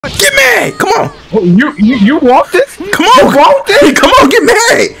Get mad! Come on! Oh, you want this? Come on! You want this? Come on! Get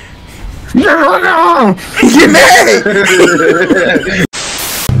mad! Get mad!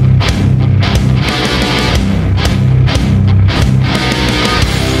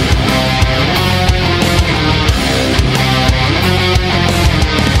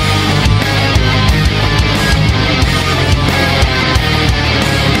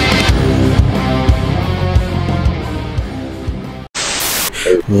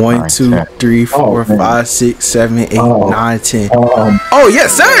 1, 2, 3, 4, 5, 6, 7, 8, 9, 10. Oh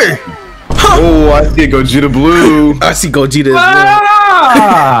yes, sir. Oh, I see Gogeta Blue. I see Gogeta as well.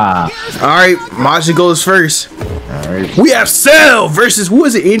 All right, Maji goes first. All right. We have Cell versus who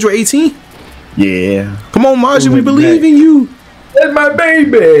is it? Android 18. Yeah. Come on, Maji, we believe in you. That's my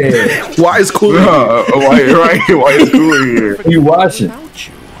baby. Why is cool? Why is cool here? You watching?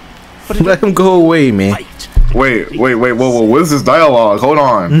 Let him go away, man. Wait, whoa, what is this dialogue? Hold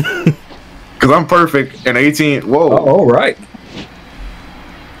on. Because I'm perfect and 18. Whoa. All right.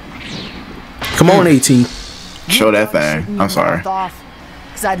 Come on, 18. Show that thing. I'm sorry.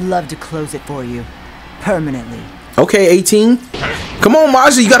 Because I'd love to close it for you. Permanently. Okay, 18. Come on,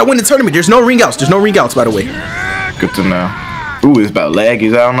 Maji, you gotta win the tournament. There's no ring outs. There's no ring outs, by the way. Good to know. Ooh, it's about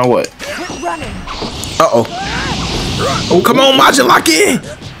laggies. I don't know what. Uh-oh. Oh, come on, Maji, lock in.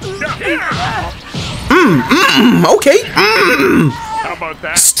 Okay. How about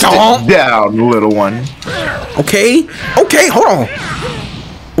that? Stomp. Sit down, little one. Okay. Okay, hold on.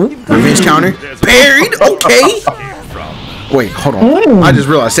 Ooh, revenge counter. Parried. Okay. Wait, hold on. I just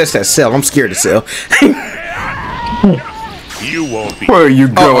realized that's that Cell. I'm scared of Cell. You won't be. Where are you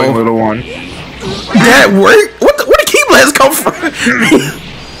going, little one? That worked? Where the keyblades come from?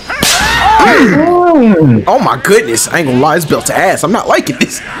 Oh my goodness. I ain't gonna lie, it's built to ass. I'm not liking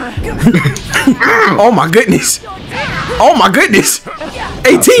this. Oh my goodness. Oh my goodness.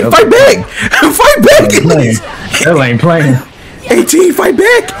 18, fight back. Fight back. That ain't playing. 18, fight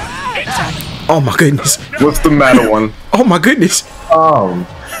back. Oh my goodness. What's the matter, one? Oh my goodness. Oh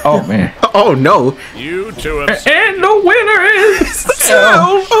man. Oh no. You two have. And the winner is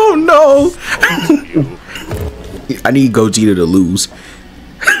Oh no. I need Gogeta to lose.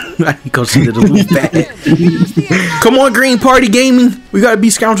 I need Gogeta to lose bad. Come on, Green Party Gaming. We gotta be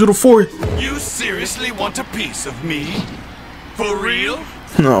Scoundrel the 4th. You seriously want a piece of me? For real?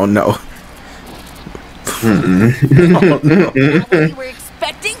 Oh no. You were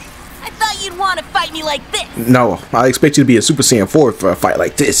expecting? I thought you'd want to fight me like this. No, I expect you to be a Super Saiyan 4 for a fight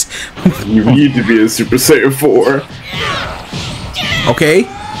like this. You need to be a Super Saiyan 4. Okay.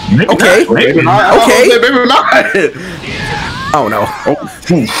 Okay. Maybe not. Okay. Maybe not. Oh no.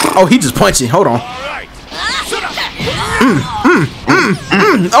 Oh, he just punching. Hold on.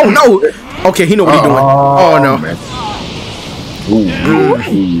 Oh no. Okay, he know what he doing. Oh no.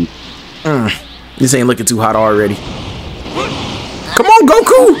 This ain't looking too hot already. Come on,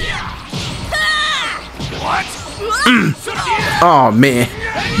 Goku. Oh man.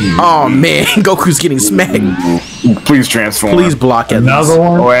 Oh man. Goku's getting smacked. Please transform. Please block at least.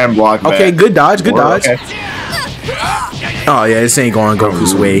 Oh, and block back. Okay, good dodge. Good dodge. Okay. Oh yeah, this ain't going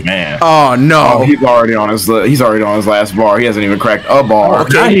Goku's way. Man. Oh no. Oh, he's already on his last bar. He hasn't even cracked a bar.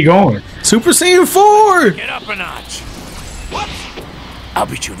 Okay. How he going? Super Saiyan 4. Get up a notch. What? I'll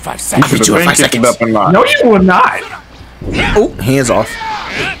beat you in 5 seconds. I'll beat you in 5 seconds. Up a notch. No, you will not. Oh, hands off.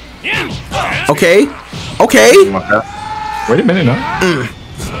 Okay. Okay. Wait a minute, no.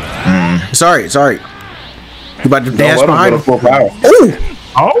 Sorry. You about to dash Let him behind go him? to full power.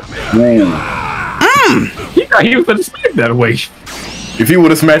 Oh. He thought he was gonna smack that way. If he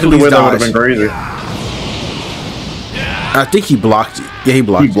would have smashed it the Please way, that would dodge. have been crazy. I think he blocked it. Yeah, he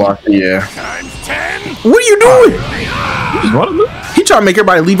blocked He blocked it, yeah. it. What are you doing? What? He trying to make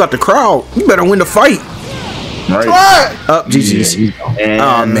everybody leave out the crowd. You better win the fight. Right. Up, GG's.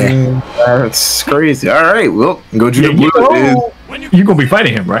 Oh man. That's crazy. All right, well, Gogeta Blue is. You gonna be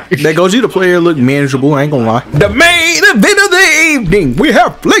fighting him, right? That Gogeta player look manageable. I ain't gonna lie. The main event of the evening. We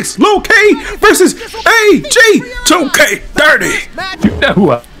have Flex Low-K versus AG2K30. You know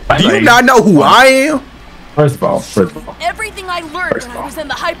who I Do you not know who I am? First of all, Everything I learned when I was in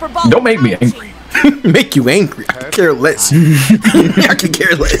the hyperbolic. don't make me angry. Make you angry. I could care less. I could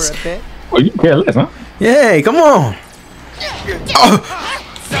care less. Well, you care less, huh? Yay, come on.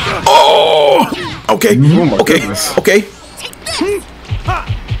 Oh. Okay. Oh my Okay. goodness. Okay.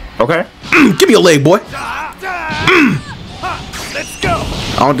 Okay. Give me a leg, boy. Let's go.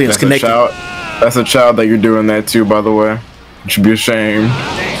 I don't think it's connected. That's a child that you're doing that to, by the way. You should be ashamed.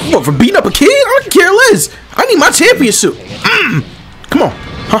 What, for beating up a kid? I don't care less. I need my championship. Come on.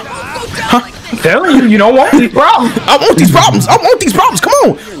 Huh? Telling you, you don't want these problems. I want these problems. I want these problems. Come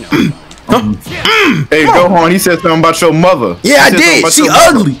on. Hey, go on. He said something about your mother. Yeah, I did. She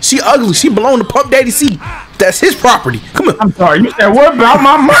ugly. She ugly. She belong to Pump Daddy C. That's his property. Come on. I'm sorry. You said what about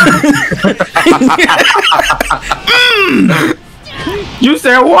my mother? You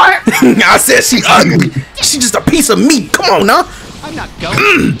said what? I said she ugly. She just a piece of meat. Come on now. I'm not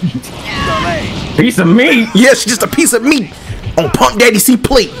going. Piece of meat. Yeah, she's just a piece of meat on Pump Daddy C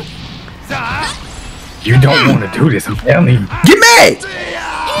plate. You don't want to do this. I'm telling you. Get mad.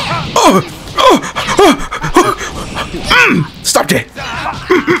 Stop that.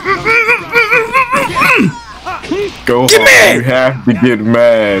 Go Get on. mad. You have to get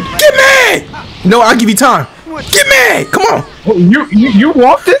mad. Get mad. No, I'll give you time. Get mad. Come on. You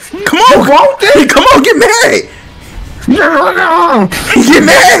want this? Come on. You want this? Come on. Get mad. Get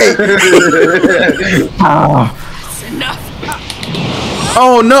mad.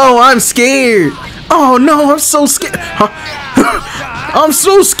 Oh no, I'm scared. Oh no, I'm so scared. I'm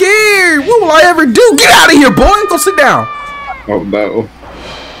so scared. What will I ever do? Get out of here, boy. Go sit down. Oh no.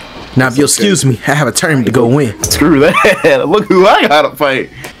 Now, if you'll excuse me, I have a tournament to go win. Screw that. Look who I gotta fight.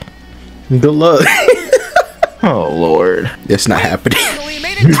 Good luck. Oh Lord. That's not happening. Finally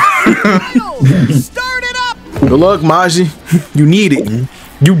made it. Start it up. Good luck, Maji. You need it.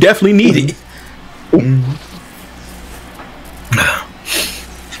 You definitely need it.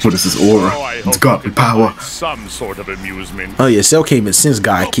 What is this aura? Oh, I It's hope got you power. find some sort of amusement. Oh yeah, Cell came in since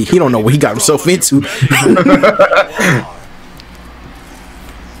guy. He don't know what he got himself into.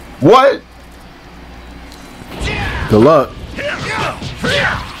 What? Good luck.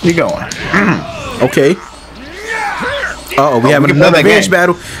 You going? Okay. Uh oh, we having we can another play that bench game.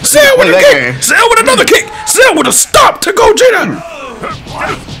 battle. Cell with a Play that kick. game. Cell with another kick. Cell with a stop to go, Jada.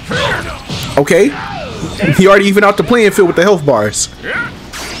 Okay. He already even out the playing field with the health bars.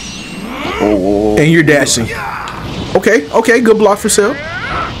 Oh. And you're dashing. Okay, okay, good block for Cell. Too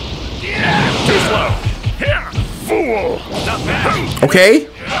slow. Here, fool. Not bad. Okay.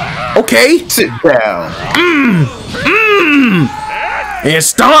 Okay. Sit down. And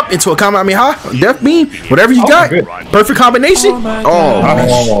stomp into a Kamehameha, Death Beam, whatever you got. good. Perfect combination. Oh, man.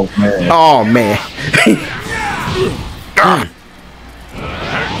 Oh man. Oh, man.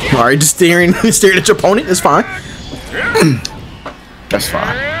 All right, just staring at your opponent. It's fine. That's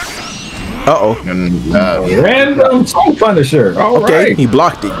fine. Uh-oh. Random soul punisher. All Okay, right. he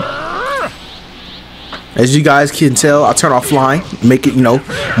blocked it. As you guys can tell, I turn off flying, make it, more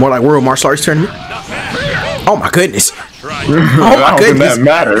like World Martial Arts Tournament. Oh, my goodness. Oh, I my don't think goodness. that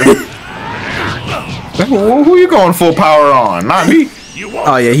matters. Who you going full power on? Not me.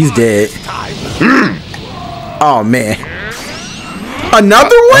 Oh, yeah, he's dead. Oh, man.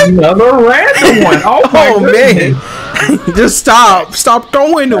 Another one? Another random one. Oh, my Oh, goodness. man. Just stop. Stop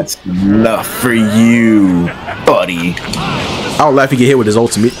throwing them. That's enough for you, buddy. I would laugh if he get hit with his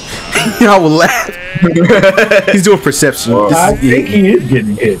ultimate. I would laugh. He's doing perception. I think he is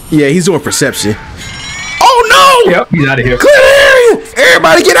getting hit. Yeah, he's doing perception. Oh, no! Yep, he's out of here. Clear the area!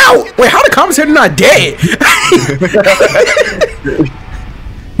 Everybody get out! Wait, how the commentator not dead?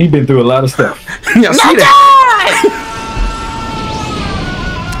 He's been through a lot of stuff. Y'all see that?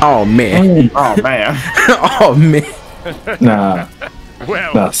 Oh, man. Oh man. Oh, man. Nah,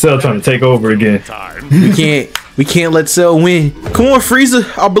 Well, Cell trying to take over again. time. We can't let Cell win. Come on, Frieza.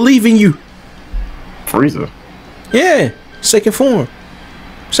 I believe in you. Frieza. Yeah. Second form.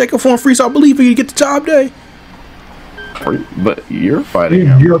 Second form, Frieza. I believe in you to get the job done. But you're fighting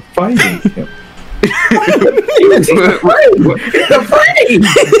him. You're fighting him. He's afraid.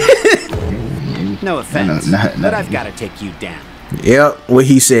 No offense, No, but I've got to take you down. Yep, what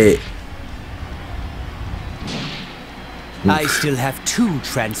he said. I still have 2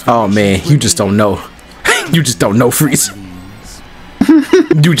 transformations. Oh, man. You just don't know. You just don't know, Frieza.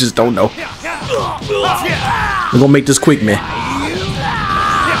 You just don't know. We're gonna make this quick, man.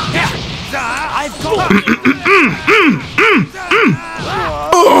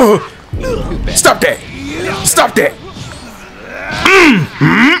 Stop that! Stop that!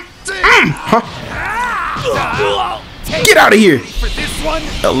 Huh? Get out of here!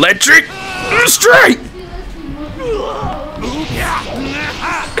 Electric strike!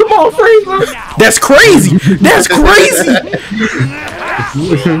 Come on, Frieza. That's crazy! That's crazy!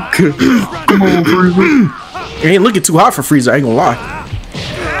 Come on, Frieza. It ain't looking too hot for Frieza, I ain't gonna lie.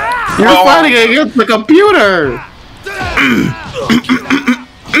 You're fighting against the computer.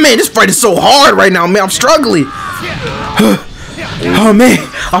 Man, this fight is so hard right now, man. I'm struggling. Oh, man.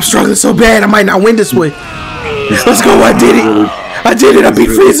 I'm struggling so bad. I might not win this way. Let's go. I did it. I did it. I beat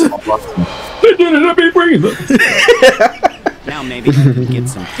Frieza. They did it. I beat Frieza. Now maybe you can get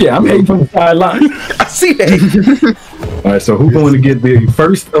some. Yeah, I'm hating from the sideline. I see that. All right, so who's going to get the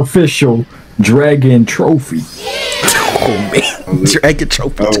first official Dragon Trophy? Oh man, Dragon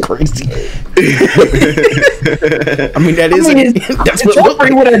Trophy is crazy. I mean, that's what it looks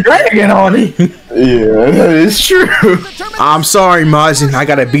like with a dragon on it. Yeah, that is true. I'm sorry, Majin. I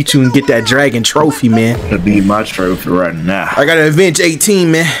gotta beat you and get that Dragon Trophy, man. That'd be my trophy right now. I gotta avenge 18,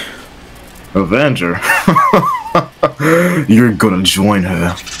 man. Avenger. You're gonna join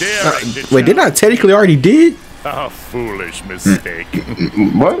her. Wait, didn't I technically already did? A foolish mistake.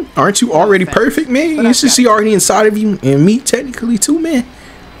 What? Aren't you already perfect, man? You should see already inside of you and me technically too, man.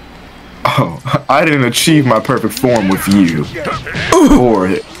 Oh, I didn't achieve my perfect form with you. Or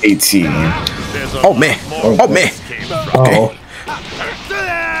 18. Oh man. Oh man. Okay.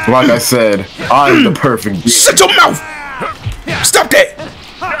 Like I said, I'm the perfect. Shut your mouth! Stop that!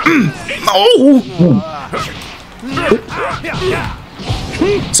 Oh!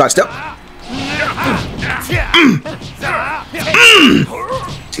 Sidestep.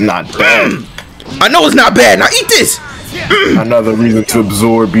 Not bad. I know it's not bad. Now eat this. Another reason to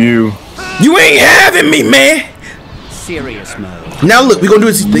absorb you. You ain't having me, man. Serious mode. Now look, we gonna do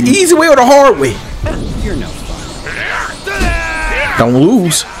this the easy way or the hard way. You're no fun. Don't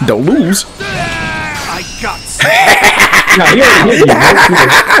lose. Don't lose. I got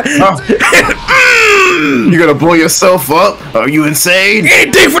You gonna blow yourself up? Are you insane?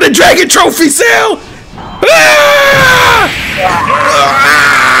 Anything for the Dragon Trophy, Cell.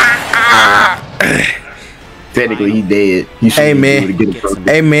 Technically, he dead. Hey man,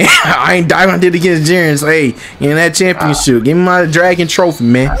 hey man, I ain't dying. I did against Jaren. Hey, in that championship, give me my Dragon Trophy,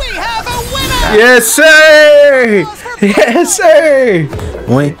 man. We have a winner! Yes, sir. Yes, sir.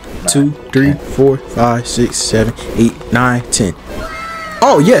 1, 2, 3, 4, 5, 6, 7, 8, 9, 10.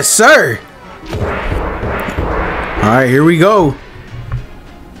 Oh yes, sir. All right, here we go.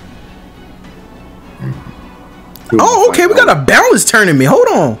 Oh, okay, we got a balanced tournament. Hold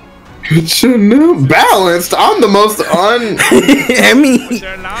on. Balanced. I'm the most I mean,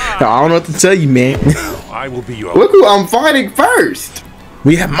 I don't know what to tell you, man. I will be your. Look who I'm fighting first.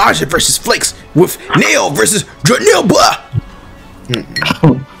 We have Majin versus Flakes with Nail versus Dragonball.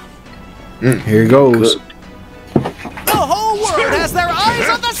 Here it goes. The whole world has their eyes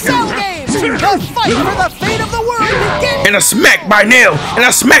on the Cell Games! The fight for the fate of the world begins! And a smack by Nail, and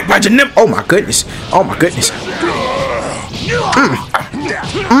a smack by Janim. Oh my goodness. Oh my goodness.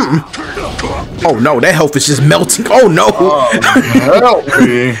 Oh no, that health is just melting. Oh no. Help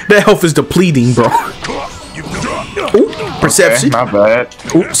me. That health is depleting, bro. Ooh, perception. Okay, not bad.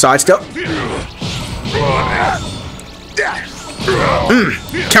 Ooh, sidestep.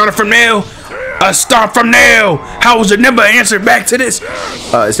 Counter from Nail. A stomp from Nail. How was the number answer back to this?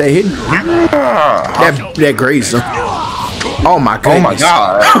 Is that hidden? That grazed him. Oh my goodness. Oh my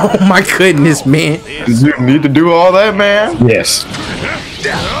god. Oh my goodness, man. Did you need to do all that, man? Yes.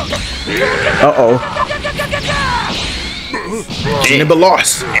 Uh-oh. Nibba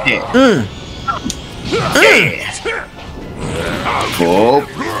lost. Full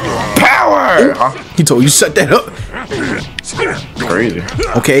power. He told you shut that up. Crazy.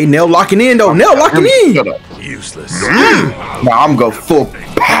 Okay, Nail locking in though. Nail locking in. Shut up. Useless. Now I'm going full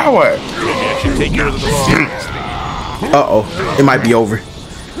power. Take your little seriously. Uh-oh. It might be over.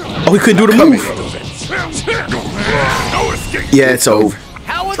 Oh, he couldn't do the move. No escape. Yeah, it's over.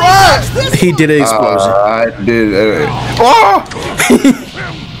 How will they catch this? He did an explosion. I did. Oh!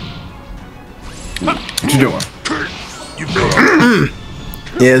 What you doing?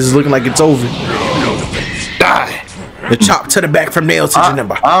 Yeah, it's looking like it's over. Die. The chop to the back from Nail to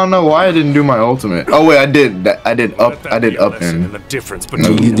Janemba. I don't know why I didn't do my ultimate. Oh wait, I did. I did up. I did up And and. the difference No,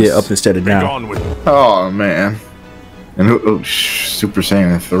 between you did up instead of down. gone with. Oh man. And Super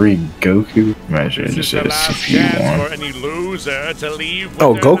Saiyan 3 Goku. Imagine it just The says last CPU chance for one. any loser to leave. with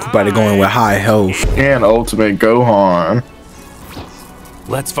Oh, their Goku about to go in with high health. And Ultimate Gohan.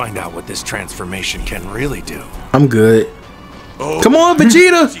 Let's find out what this transformation can really do. I'm good. Come on,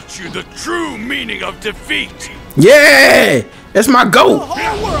 Vegeta. Teach you the true meaning of defeat. Yeah, that's my goat.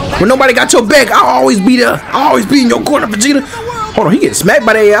 When nobody got your back, I'll always be there. I'll always be in your corner, Vegeta. Hold on, he getting smacked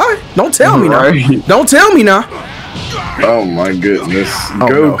by the AI? Don't tell me now. Right. Don't tell me now. Oh my goodness. Oh,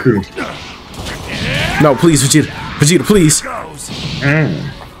 no. Goku. No, please, Vegeta. Vegeta, please.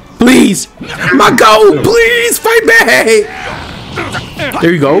 Please. My goat, please fight back.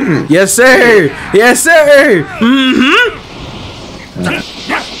 There you go. Yes, sir. Yes, sir.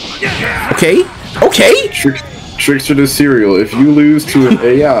 Okay. Okay. Trickster the cereal. If you lose to an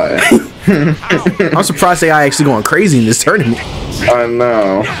AI. I'm surprised AI actually going crazy in this tournament. I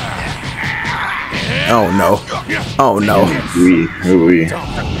know. Oh no. Oh no. We.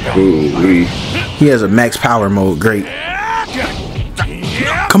 He has a max power mode. Great.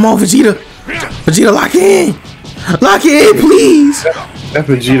 Come on, Vegeta. Vegeta, lock in. Lock in, please. That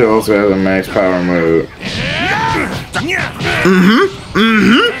Vegeta also has a max power mode.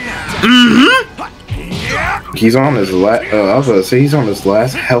 He's on his last. I was gonna say he's on his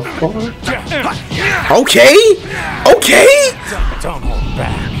last health bar. Okay. Okay. Don't hold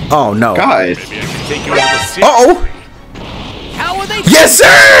back. Oh no. Guys, Uh-oh. How are they? Yes,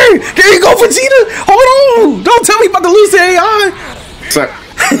 sir. There you go, Vegeta. Hold on. Don't tell me about to lose the AI.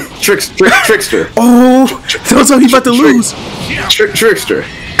 trickster. Oh, don't tell me about to lose. Trickster.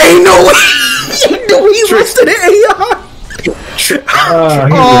 Ain't no way. Ain't no way he lost to the AI.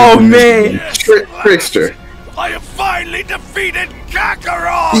 Oh man. Trickster. I have finally defeated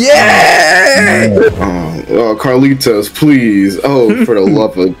Kakarot! Yeah. Oh, Carlitos, please. Oh, for the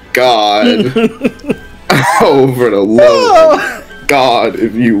love of God. Oh, for the love of God,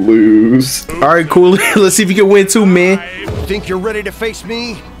 if you lose. All right, cool. Let's see if you can win too, man. Think you're ready to face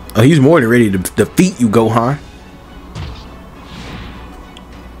me? Oh, he's more than ready to defeat you, Gohan.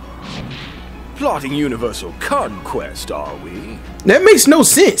 Plotting universal conquest, are we? That makes no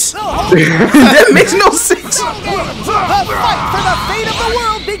sense. That makes no sense. The fight for the fate of the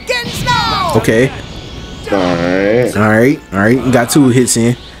world begins now! Okay. Alright. All right. You got 2 hits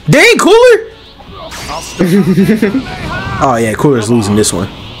in. Dang, Cooler. Oh yeah, Cooler's losing this one.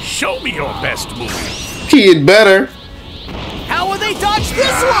 Show me your best move. He had better. How will they dodge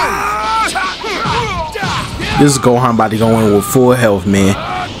this one? This is Gohan about to go in with full health, man.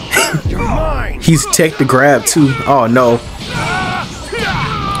 He's tech to grab too. Oh no.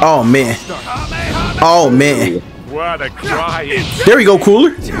 Oh man. Oh man. What a crying. There we go,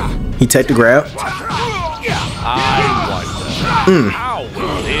 Cooler. He tech to grab. How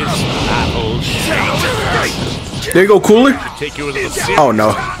will this battle change? There you go, Cooler. Take you a little serious. Oh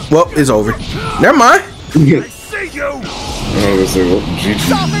no. Well, it's over. Never mind. See you. Oh, so,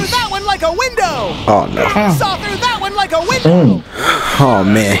 Saw through that one like a window! Oh no. Saw through that one like a window! Oh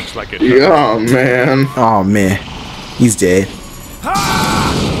man. Like a yeah, man. Oh man. He's dead.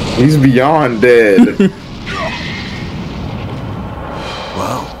 He's beyond dead.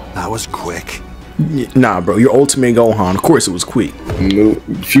 Well, that was quick. Nah, bro. Your ultimate Gohan. Of course it was quick.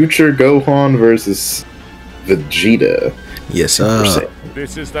 Future Gohan versus Vegeta. Yes,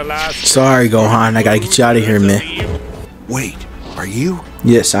 This is the last. Sorry, Gohan. I gotta get you out of here, man. Wait, are you?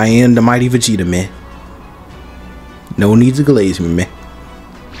 Yes, I am the mighty Vegeta, man. No need to glaze me, man.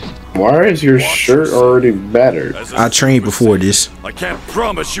 Why is your shirt already battered? I trained before this. I can't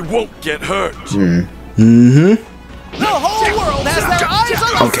promise you won't get hurt. The whole world has their eyes on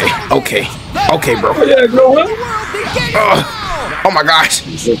the Okay, bro. world begins now! Oh my gosh.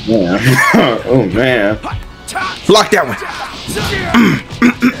 Oh man. Block that one.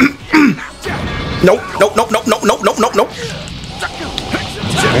 Nope.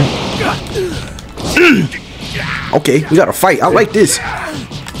 Okay, we gotta fight. I like this.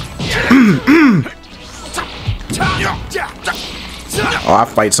 Oh, I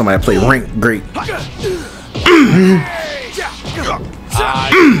fight somebody that play rank. Great.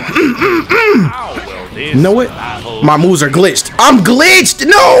 You know what? My moves are glitched. I'm glitched.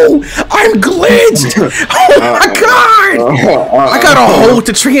 No, I'm glitched. Oh my god! I gotta hold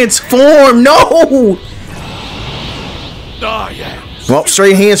to transform. No. Oh, yeah. Well,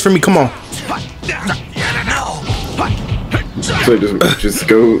 straight hands for me. Come on. So just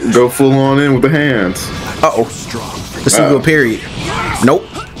go full on in with the hands. Uh-oh. Let's see, go period. Nope.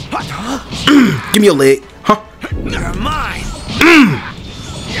 Give me a leg. Huh? You're mine.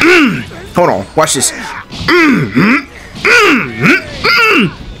 Hold on. Watch this.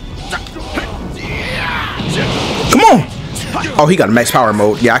 Come on. Oh, he got a max power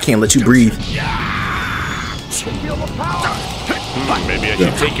mode. Yeah, I can't let you breathe. Maybe I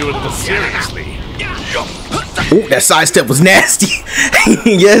should take you a little seriously. Ooh, that sidestep was nasty.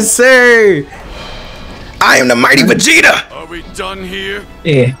 Yes, sir. I am the mighty Vegeta. Are we done here?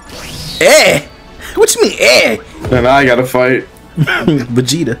 Yeah. Eh? What you mean, eh? And I gotta fight.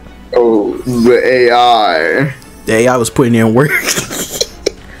 Vegeta. Oh, the AI. The AI was putting in work.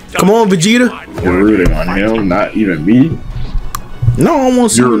 Come on, Vegeta. You're rooting on him, not even me. No, I want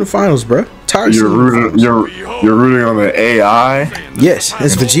to see you in the finals, bro. Tired. You're rooting on the AI. Yes,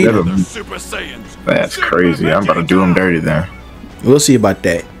 it's Vegeta. Super Saiyans. That's crazy. I'm about to do him dirty there. We'll see about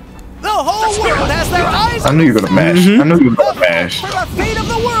that. The whole world has their eyes I knew you were gonna mash. I knew you were gonna mash. for the fate of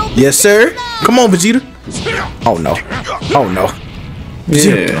the world. Yes, sir. Come on, Vegeta. Oh no. Oh no.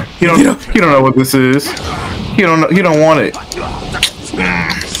 Yeah. You don't know what this is. You don't want it.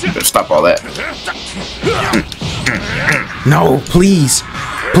 Better stop all that. No, please.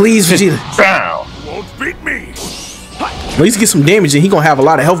 Please, Vegeta. Bow. Won't beat me. At least get some damage and he gonna have a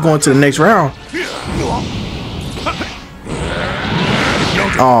lot of health going to the next round.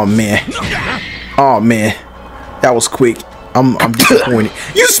 Oh man. Oh man. That was quick. I'm disappointed.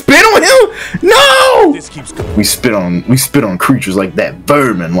 You spit on him? No! This keeps going. We spit on creatures like that.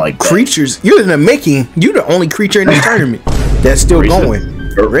 Vermin like that. Creatures? You're in the making. You're the only creature in this tournament that's still going.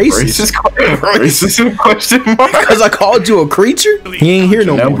 Racist? Racist question mark? Because I called you a creature? He ain't here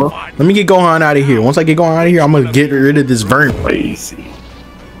no more. Let me get Gohan out of here. Once I get Gohan out of here, I'm gonna get rid of this vermin. Crazy.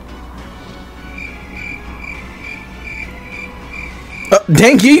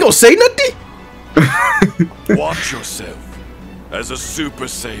 Dang, you ain't gonna say nothing? Watch yourself. As a Super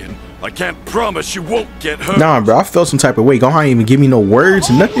Saiyan, I can't promise you won't get hurt. Nah, bro, I felt some type of way. Gohan ain't even give me no words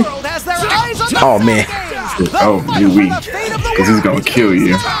or nothing. Oh man. Oh, you weak. Because he's gonna kill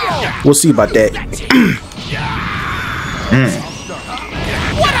you. We'll see about that.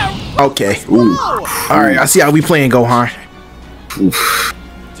 Okay. Alright, I see how we playing, Gohan.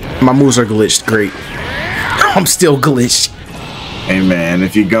 My moves are glitched. Great. I'm still glitched. Hey man,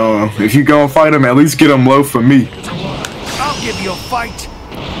 if you gonna fight him, at least get him low for me. I'll give you a fight.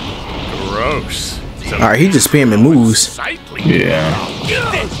 Gross. Alright, he just spamming moves. Yeah.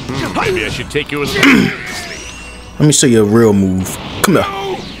 Maybe I should take you as Let me show you a real move. Come here.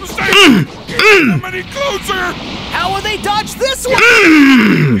 Many closer. How will they dodge this one?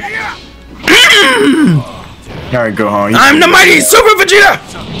 Alright, Gohan. I'm the mighty Super Vegeta!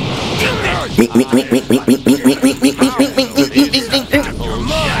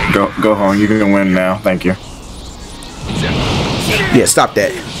 Gohan, you can win now. Thank you. Yeah, stop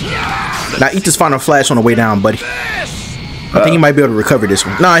that. Now eat this final flash on the way down, buddy. I think he might be able to recover this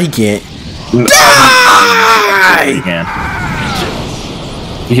one. Nah, he can't. Die! He can.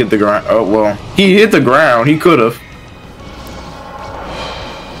 He hit the ground. Oh, well. He hit the ground. He could have.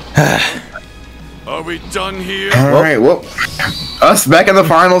 Are we done here? Alright, well. Us back in the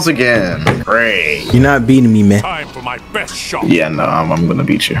finals again. Great. You're not beating me, man. Time for my best shot. Yeah, no, I'm gonna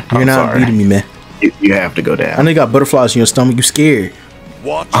beat you. You're not beating me, man. You have to go I down. know you got butterflies in your stomach. You scared.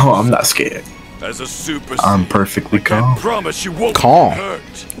 Watch Oh, I'm not scared. as a Super I'm Saiyan. perfectly I calm. promise you won't Calm. get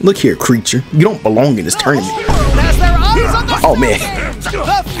hurt. Look here, creature. You don't belong in this tournament. Oh, man.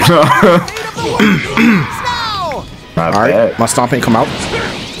 Not Alright, bad. my stomp ain't come out.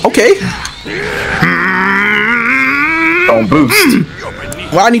 Okay. Don't boost.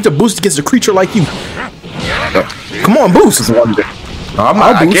 Well, I need to boost against a creature like you. Come on, boost.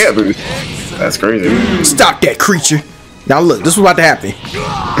 I can't boost. That's crazy. Stop that creature. Now look, this is about to happen.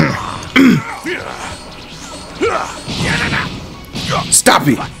 Stop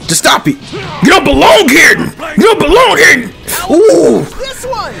it. Just stop it. You don't belong here. You don't belong here. Ooh. This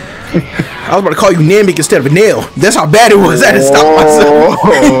one. I was about to call you Namek instead of a nail. That's how bad it was. I had to stop myself.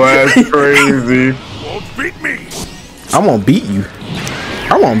 Oh, that's crazy. Won't beat me. I won't beat you.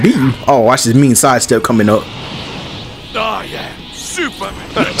 I won't beat you. Oh, watch this mean sidestep coming up. I am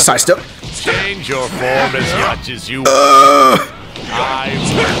Superman. Sidestep. Change your form as much as you want. I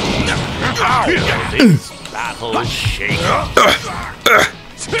will this battle shake.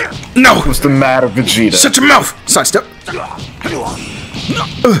 No. What's the matter, Vegeta? Shut your mouth. Sidestep.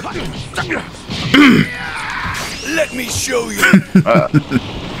 Let me show you.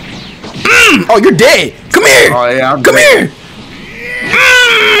 Oh, you're dead. Come here. Oh, yeah, I'm Come dead. here.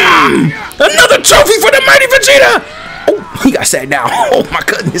 Another trophy for the mighty Vegeta. Oh, he got sat down. Oh my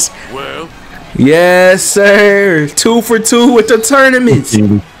goodness. Well, Yes, sir. 2 for 2 with the tournaments.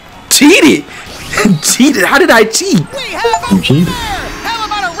 Cheated. Cheated. How did I cheat? We have a cheated. How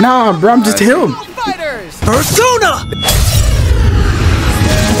about a Nah, bro, I'm just him. fighters? Persona!